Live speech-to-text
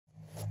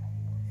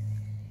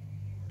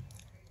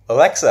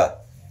Alexa,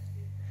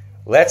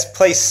 let's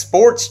play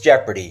Sports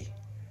Jeopardy.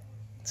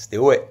 Let's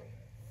do it.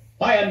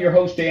 Hi, I'm your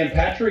host, Dan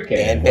Patrick,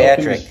 and Dan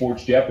welcome Patrick. to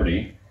Sports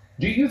Jeopardy.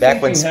 Do you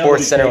Back think when you have Sports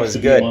what it Center takes was to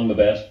be good. among the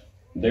best?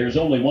 There's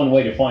only one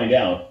way to find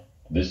out.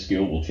 This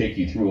skill will take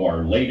you through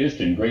our latest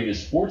and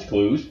greatest sports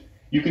clues.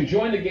 You can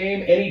join the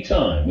game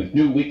anytime with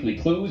new weekly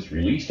clues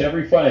released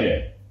every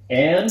Friday.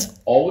 And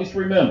always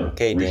remember,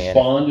 Okay, Dan.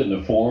 respond in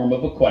the form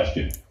of a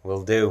question.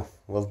 We'll do,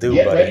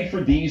 Get buddy. ready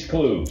for these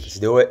clues. Let's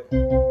do it.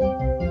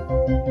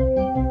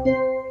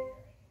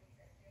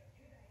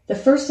 The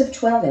first of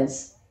 12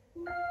 is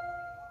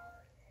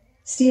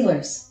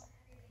Steelers.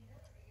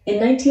 In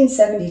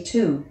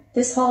 1972,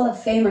 this Hall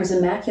of Famer's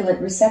immaculate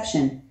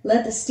reception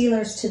led the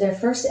Steelers to their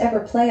first ever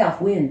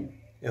playoff win.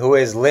 Who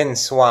is Lynn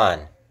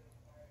Swan?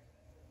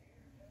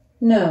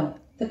 No,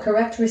 the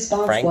correct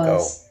response Franco.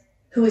 was,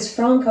 who is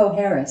Franco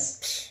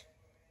Harris?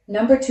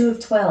 Number 2 of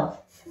 12.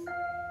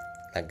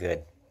 Not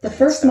good. The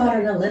first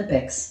modern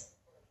Olympics.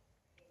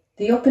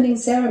 The opening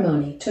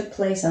ceremony took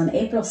place on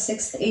April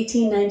 6,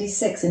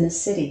 1896 in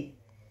this city.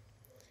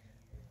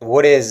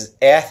 What is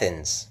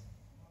Athens?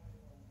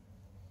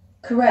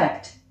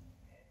 Correct.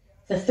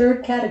 The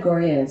third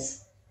category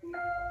is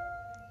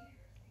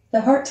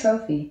the Hart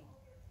Trophy.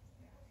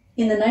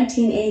 In the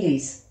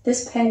 1980s,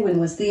 this Penguin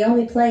was the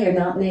only player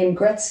not named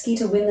Gretzky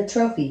to win the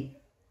trophy.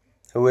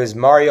 Who is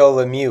Mario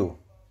Lemieux?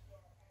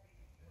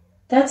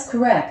 That's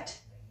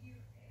correct.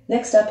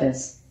 Next up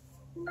is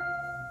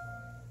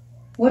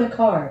what a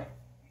card.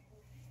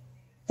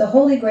 The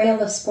Holy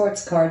Grail of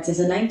sports cards is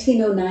a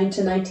 1909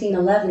 to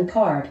 1911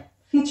 card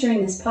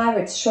featuring this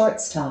Pirates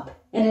shortstop,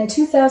 and in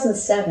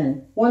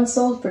 2007, one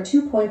sold for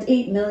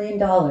 $2.8 million.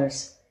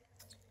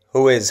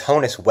 Who is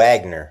Honus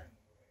Wagner?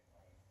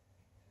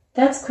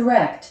 That's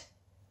correct.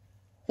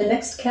 The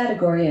next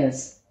category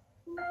is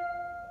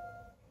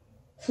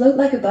float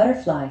like a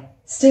butterfly,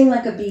 sting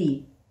like a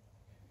bee.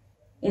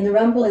 In the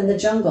rumble in the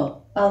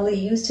jungle, Ali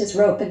used his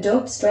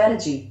rope-a-dope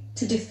strategy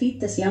to defeat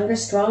this younger,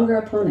 stronger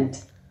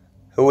opponent.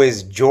 Who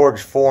is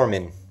George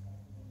Foreman?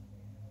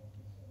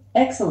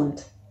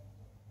 Excellent.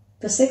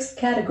 The sixth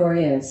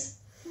category is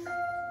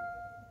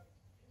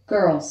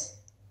girls.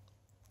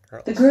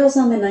 The girls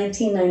on the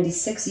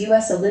 1996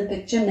 U.S.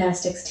 Olympic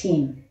gymnastics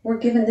team were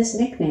given this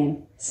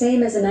nickname,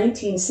 same as a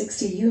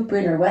 1960 U.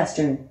 Brenner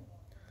Western.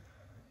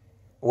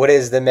 What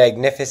is the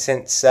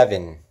Magnificent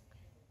Seven?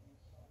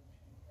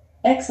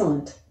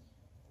 Excellent.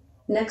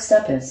 Next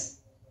up is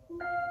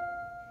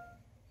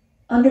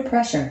under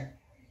pressure.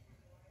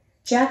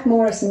 Jack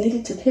Morris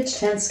needed to pitch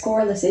 10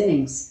 scoreless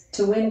innings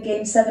to win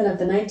Game 7 of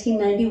the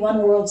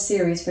 1991 World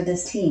Series for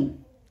this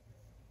team.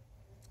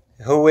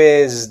 Who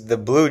is the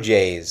Blue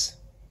Jays?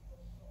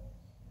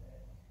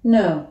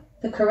 No,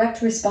 the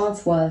correct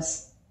response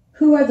was,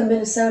 who are the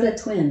Minnesota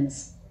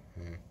Twins?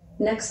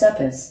 Next up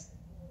is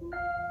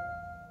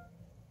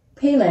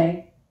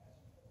Pele.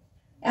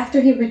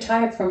 After he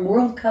retired from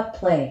World Cup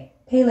play,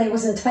 Pele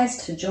was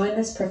enticed to join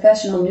this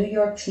professional New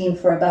York team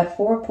for about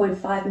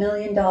 $4.5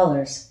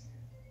 million.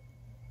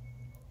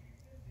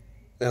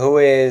 Who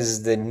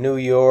is the New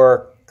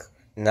York,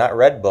 not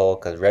Red Bull,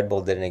 because Red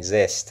Bull didn't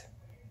exist.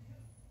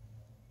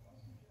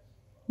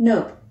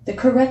 Nope, the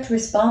correct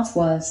response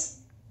was,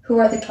 who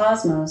are the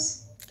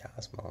Cosmos?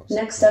 Cosmos.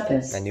 Next up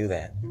is I knew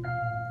that.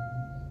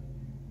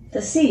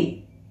 the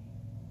sea.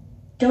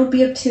 Don't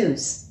be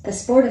obtuse. The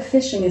sport of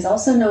fishing is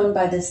also known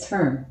by this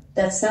term.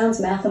 That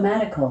sounds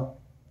mathematical.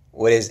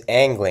 What is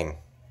angling?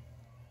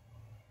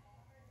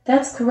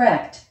 That's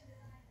correct.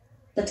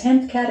 The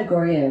 10th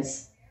category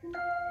is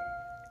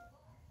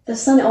the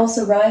sun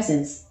also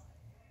rises.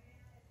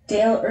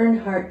 Dale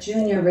Earnhardt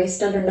Jr.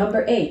 raced under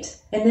number 8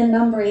 and then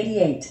number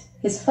 88.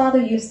 His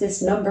father used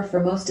this number for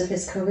most of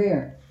his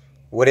career.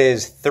 What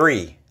is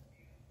 3?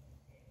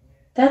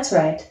 That's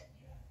right.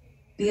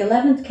 The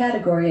 11th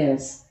category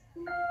is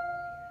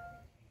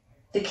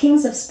the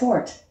Kings of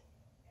Sport.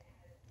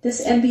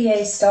 This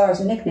NBA star's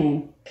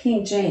nickname,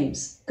 King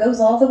James, goes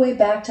all the way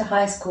back to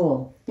high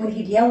school when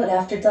he'd yell it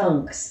after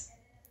dunks.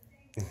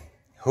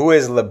 Who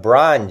is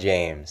LeBron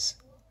James?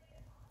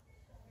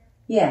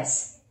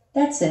 Yes,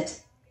 that's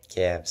it.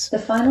 Cavs. The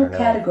final I don't know.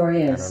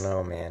 category I is don't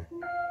know, man.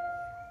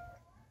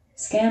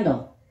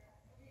 scandal.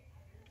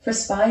 For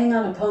spying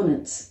on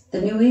opponents,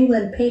 the New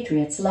England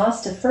Patriots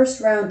lost a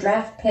first-round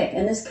draft pick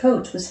and his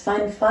coach was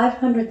fined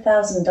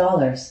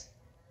 $500,000.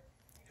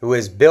 Who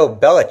is Bill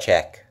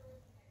Belichick?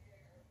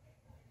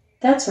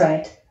 That's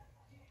right.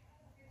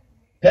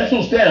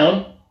 Pencils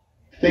down,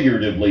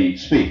 figuratively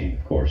speaking,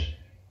 of course.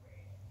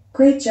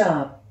 Great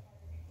job.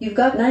 You've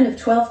got 9 of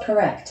 12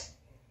 correct.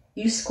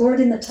 You scored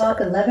in the top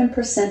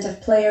 11%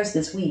 of players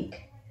this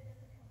week.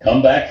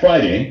 Come back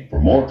Friday for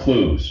more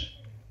clues.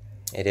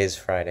 It is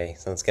Friday,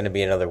 so it's going to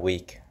be another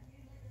week.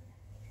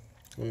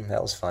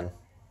 That was fun.